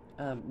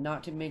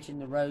 not to mention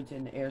the roads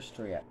and the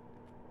airstrip.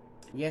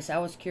 Yes, I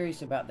was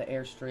curious about the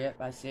airstrip,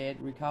 I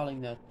said,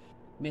 recalling the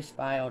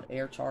misfiled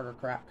air charter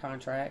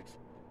contracts.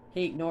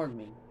 He ignored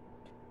me.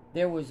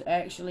 There was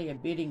actually a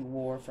bidding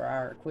war for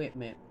our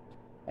equipment,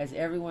 as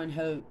everyone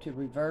hoped to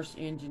reverse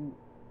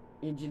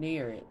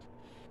engineer it.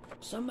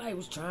 Somebody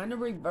was trying to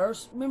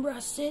reverse. Remember, I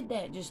said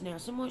that just now.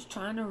 Someone's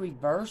trying to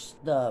reverse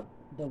the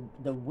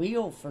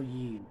wheel for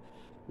you,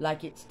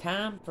 like it's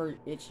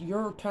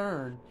your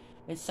turn,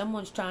 and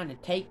someone's trying to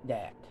take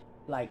that,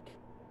 like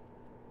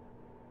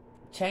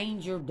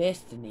change your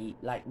destiny,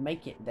 like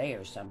make it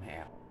there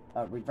somehow,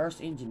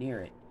 reverse engineer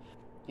it.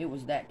 It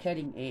was that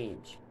cutting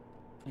edge.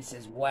 He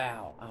says,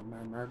 wow, I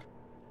murmured.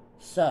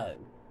 So,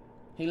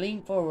 he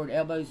leaned forward,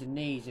 elbows and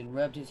knees, and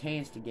rubbed his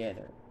hands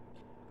together.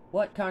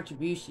 What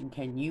contribution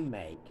can you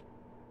make?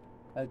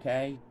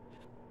 Okay.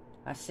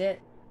 I sat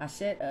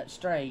up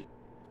straight.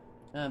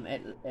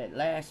 At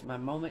last, my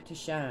moment to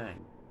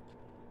shine.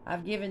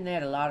 I've given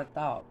that a lot of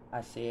thought,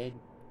 I said.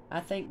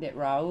 I think that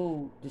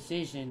Raoul's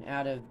decision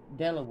out of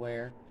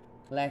Delaware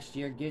last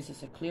year gives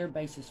us a clear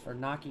basis for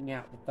knocking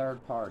out the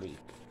third party.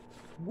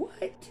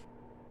 What?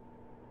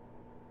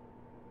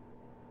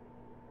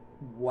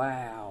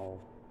 Wow.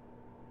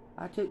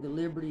 I took the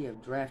liberty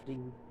of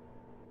drafting,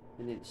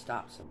 and then it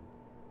stops them.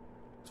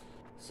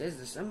 It says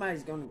that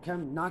somebody's going to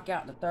come knock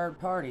out the third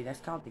party.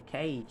 That's called the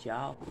cage,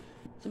 y'all.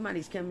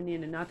 Somebody's coming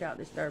in to knock out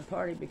this third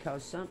party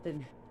because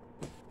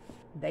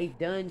they've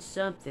done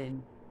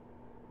something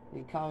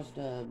and caused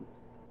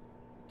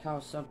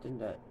something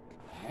to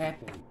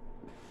happen.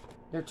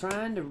 They're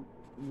trying to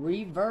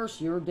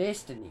reverse your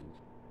destiny,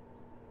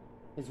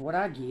 is what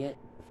I get.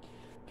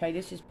 Okay,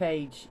 this is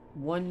page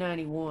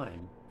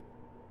 191.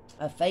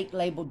 A fake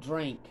labeled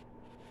drink.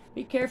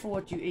 Be careful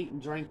what you eat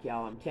and drink,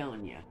 y'all, I'm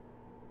telling you.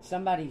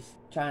 Somebody's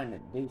trying to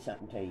do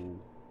something to you.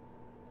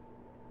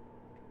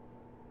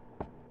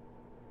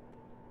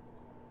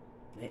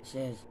 It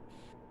says,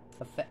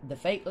 the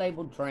fake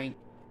labeled drink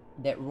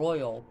that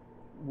Royal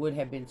would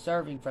have been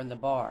serving from the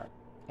bar.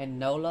 And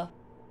Nola?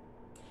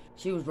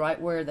 She was right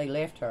where they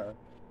left her,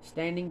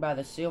 standing by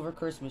the silver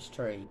Christmas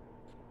tree,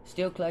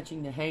 still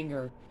clutching the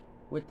hanger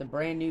with the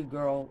brand new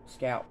Girl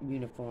Scout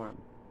uniform.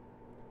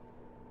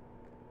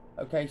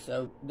 Okay,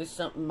 so this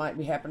something might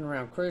be happening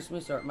around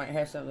Christmas, or it might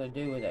have something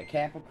to do with a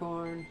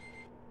Capricorn.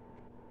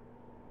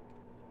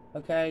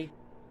 Okay,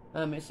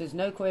 it says,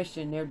 no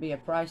question there'd be a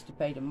price to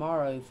pay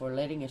tomorrow for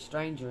letting a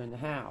stranger in the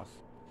house.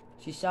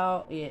 She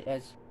saw it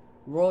as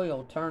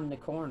Royal turned the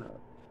corner,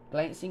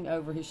 glancing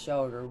over his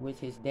shoulder with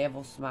his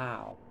devil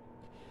smile.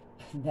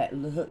 That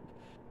look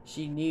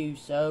she knew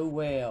so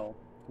well.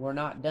 We're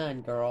not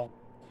done, girl.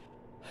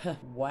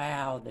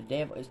 Wow, the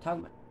devil is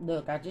talking about...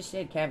 Look, I just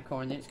said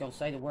Capricorn, then it's going to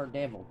say the word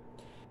devil.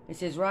 It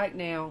says, right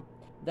now,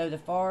 though the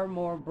far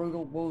more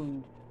brutal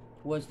wound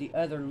was the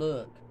other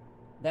look,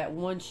 that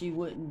one she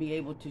wouldn't be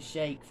able to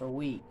shake for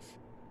weeks.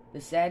 The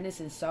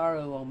sadness and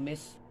sorrow on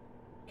Miss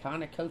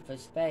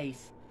Konikova's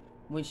face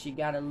when she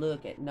got a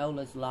look at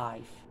Nola's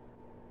life.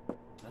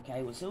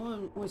 Okay, when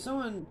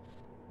someone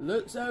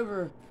looks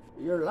over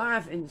your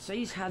life and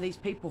sees how these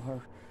people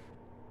are,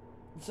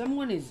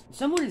 someone is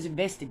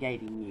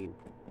investigating you.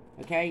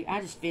 Okay,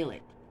 I just feel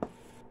it.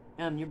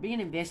 You're being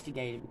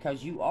investigated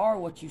because you are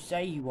what you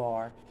say you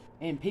are,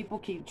 and people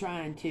keep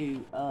trying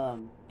to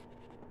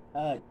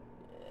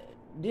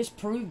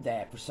disprove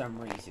that for some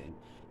reason.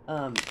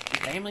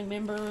 Family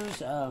members,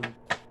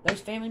 those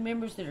family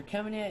members that are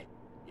coming at,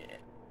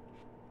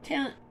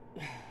 trying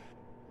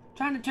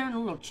to turn the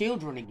little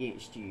children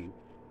against you.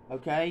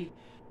 Okay,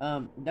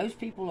 those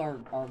people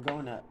are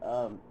going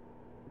to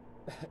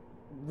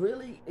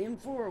really in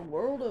for a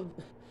world of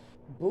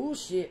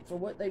bullshit for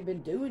what they've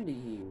been doing to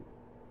you.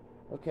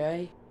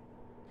 Okay?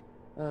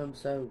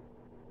 So,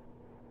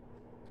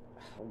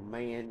 oh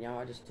man, y'all,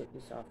 I just took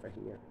this off of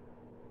here.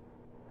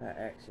 I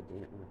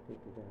accidentally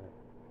picked it up.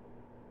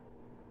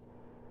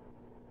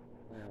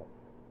 Well,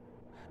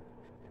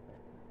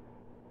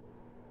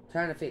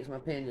 trying to fix my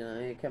pendulum.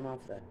 It come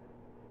off the.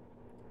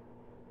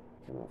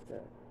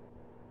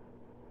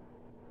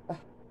 Oh,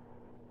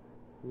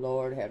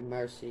 Lord have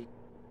mercy.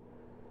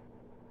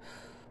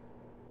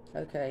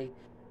 Okay.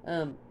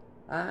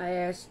 I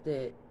ask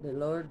that the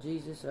Lord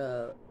Jesus,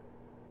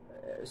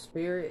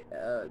 Spirit,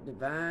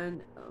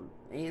 divine,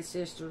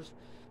 ancestors,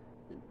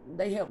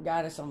 they help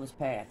guide us on this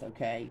path.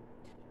 Okay.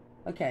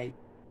 Okay.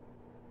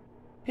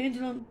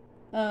 Pendulum.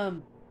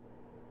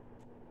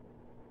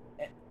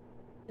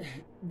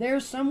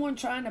 There's someone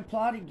trying to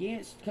plot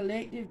against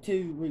Collective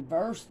to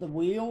reverse the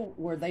wheel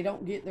where they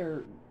don't get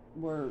their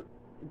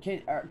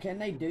can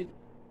they do?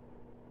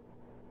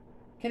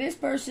 Can this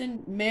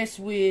person mess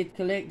with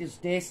Collective's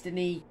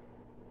destiny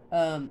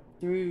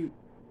through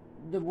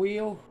the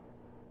wheel?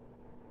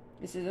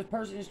 It says this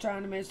person is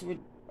trying to mess with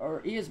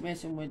or is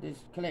messing with this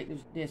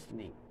Collective's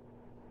destiny.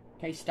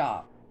 Okay,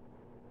 stop.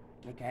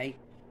 Okay,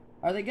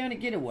 are they going to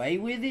get away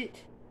with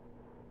it?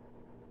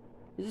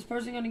 Is this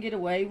person going to get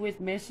away with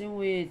messing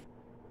with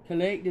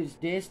Collective's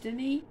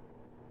destiny?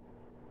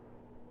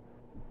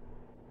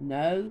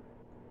 No.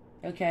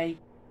 Okay.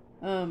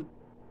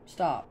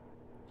 Stop.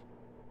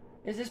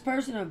 Is this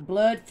person a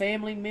blood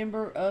family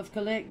member of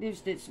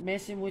Collective's that's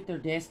messing with their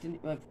destiny,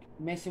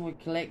 messing with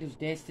Collective's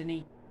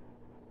destiny?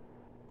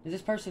 Is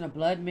this person a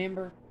blood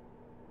member?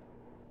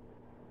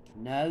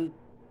 No.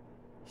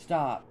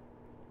 Stop.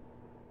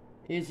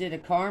 Is it a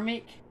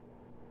karmic?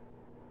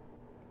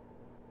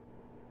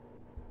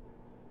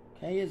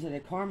 Okay, is it a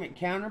karmic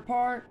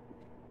counterpart?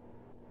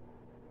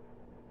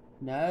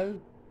 No.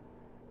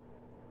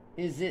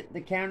 Is it the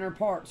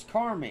counterpart's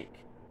karmic?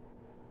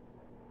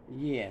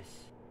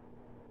 Yes.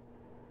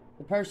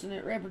 The person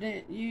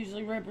that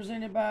usually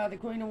represented by the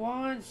Queen of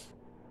Wands?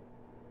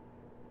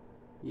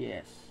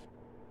 Yes.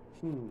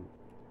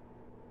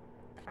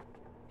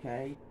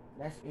 Okay,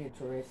 that's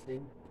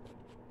interesting.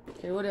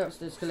 Okay, what else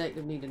does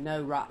Collective need to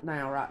know right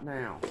now?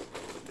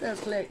 What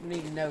else Collective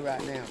need to know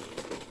right now?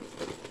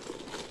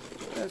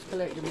 What does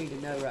Collective need to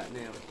know right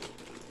now?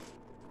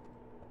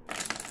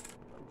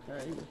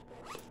 Okay.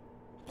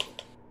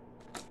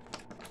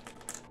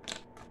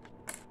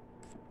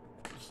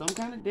 Some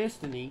kind of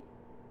destiny.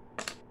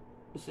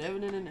 A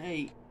 7 and an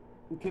 8.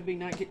 It could be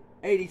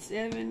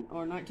 1987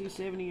 or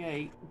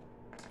 1978.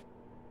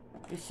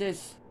 It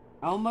says,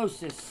 almost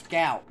says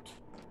scout.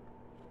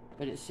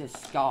 But it says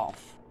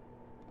scoff.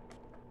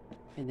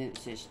 And then it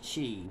says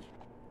chi.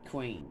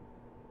 Queen.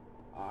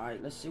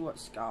 Alright, let's see what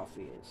scoff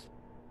is.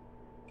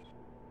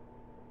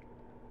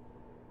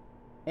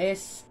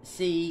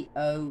 S-C-O-U-F.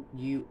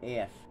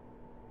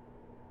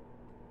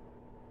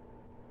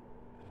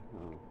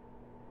 Oh.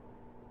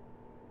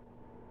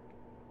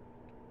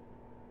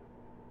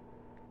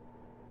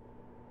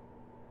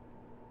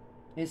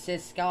 It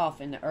says scoff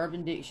in the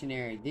Urban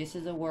Dictionary. This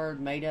is a word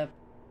made up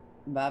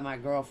by my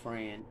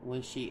girlfriend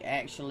when she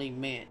actually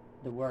meant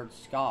the word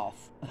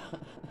scoff.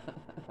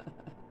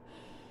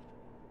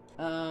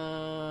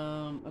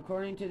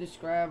 According to the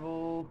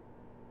Scrabble,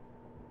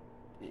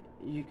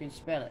 you can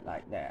spell it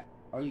like that,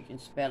 or you can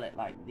spell it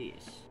like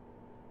this.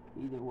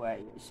 Either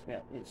way,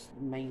 it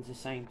means the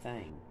same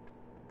thing.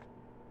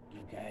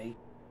 Okay.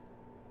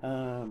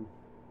 A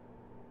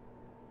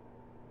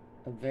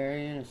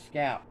variant of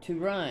scout. To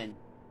run.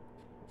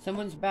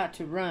 Someone's about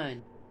to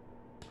run.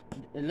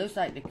 It looks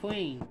like the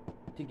queen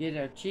to get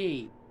her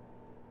chi.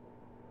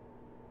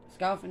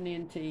 Scoffing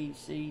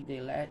NTC,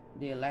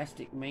 the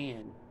elastic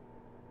man.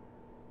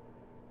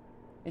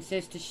 It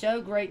says to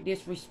show great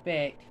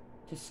disrespect,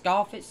 to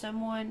scoff at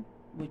someone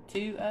with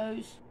 2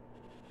 O's.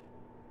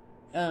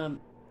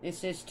 It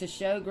says to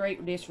show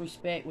great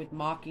disrespect with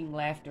mocking,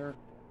 laughter,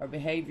 or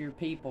behavior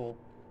people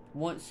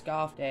once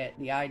scoffed at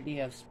the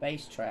idea of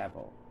space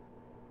travel.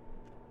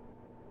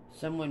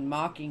 Someone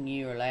mocking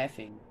you or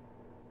laughing.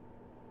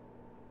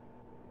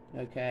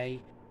 Okay.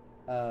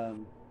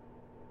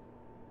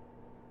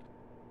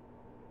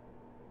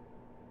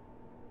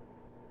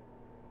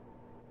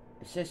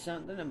 It says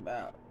something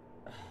about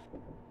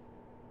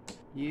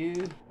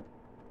UFOs.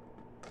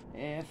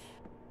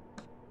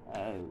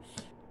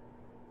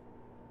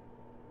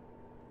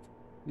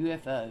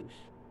 UFOs.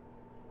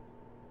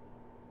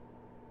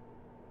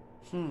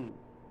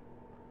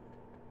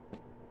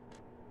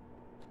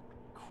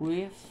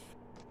 Quiff.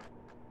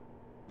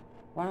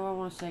 Why do I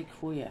want to say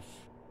quiff?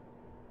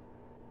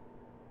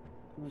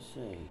 Let's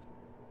see.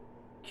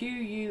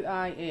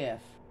 Q-U-I-F.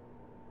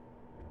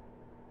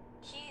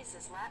 Keys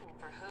is Latin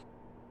for who?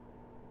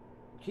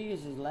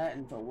 Keys is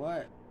Latin for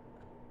what?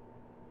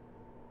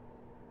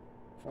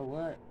 For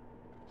what?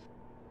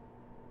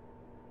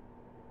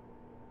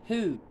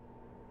 Who?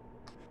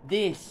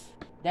 This.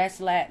 That's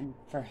Latin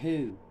for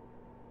who.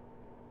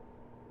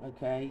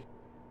 Okay.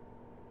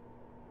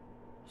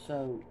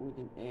 So, with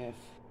an F.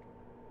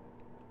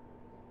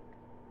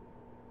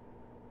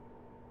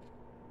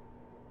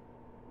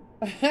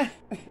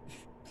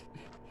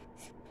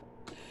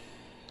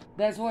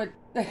 That's what.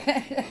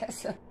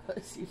 That's a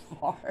pussy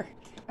fart.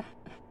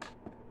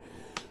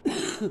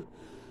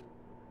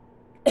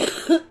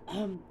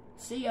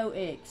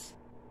 COX.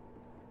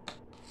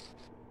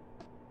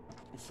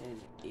 It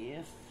says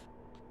if.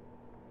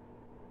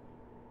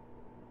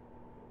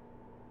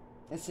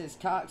 It says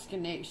Cox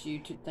connects you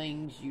to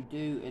things you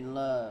do and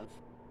love.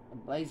 A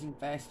blazing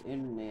fast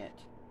internet.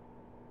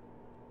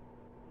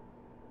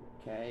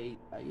 Okay,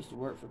 I used to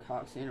work for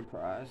Cox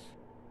Enterprise.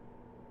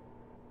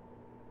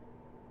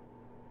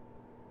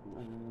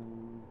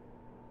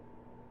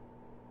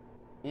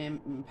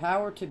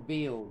 Empower to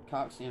build,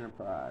 Cox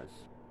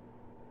Enterprise.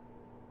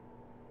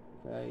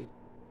 Okay.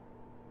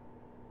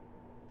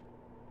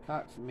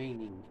 Cox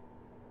meaning.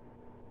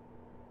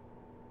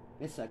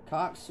 It's a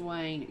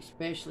coxswain,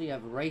 especially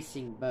of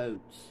racing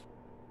boats.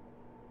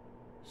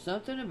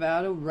 Something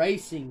about a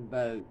racing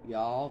boat,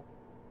 y'all.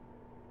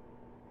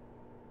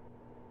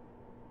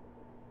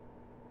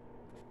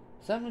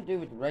 Something to do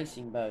with the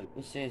racing boat.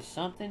 It says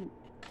something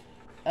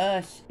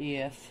us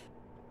if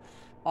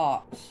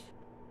ox.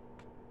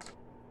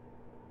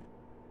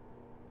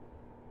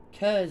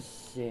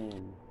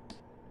 Cousin.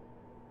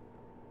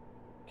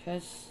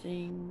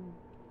 Cussing.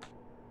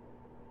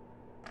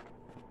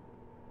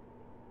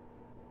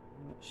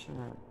 I'm not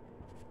sure.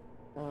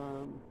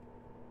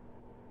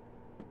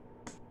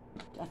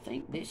 I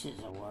think this is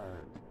a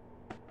word.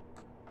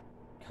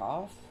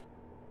 Cough.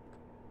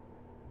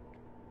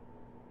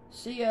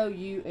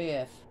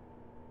 COUF.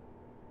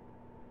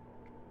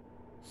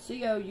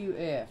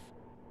 COUF.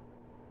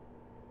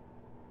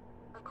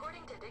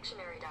 According to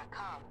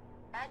dictionary.com,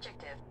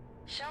 adjective,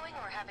 showing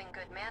or having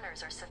good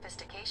manners or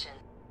sophistication,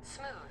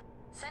 smooth,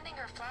 sending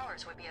her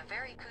flowers would be a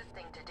very couth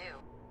thing to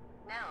do.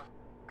 Noun,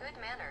 good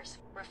manners,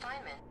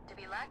 refinement, to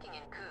be lacking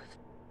in couth.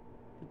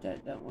 But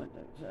that don't what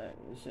that say.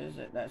 It says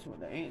that that's what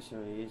the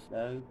answer is,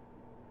 though.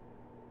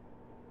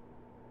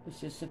 It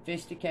says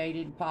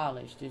sophisticated and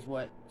polished is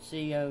what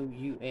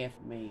COUF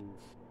means.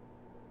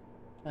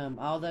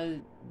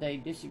 Although they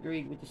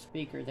disagreed with the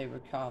speaker, they were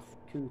couth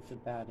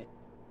about it.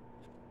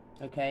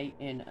 Okay,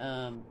 and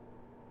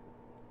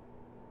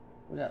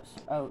what else?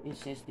 Oh, it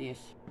says this.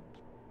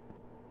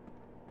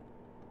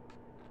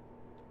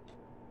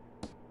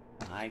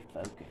 Eye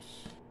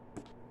focus.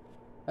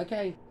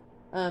 Okay.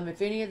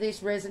 If any of this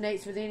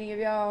resonates with any of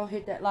y'all,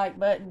 hit that like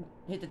button,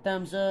 hit the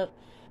thumbs up,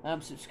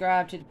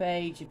 subscribe to the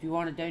page. If you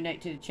want to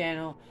donate to the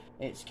channel,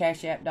 it's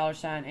Cash App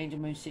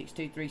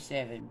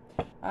 $AngelMoon6237.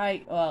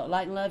 Alright,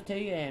 light and love to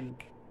you, and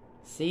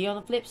see you on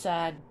the flip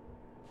side.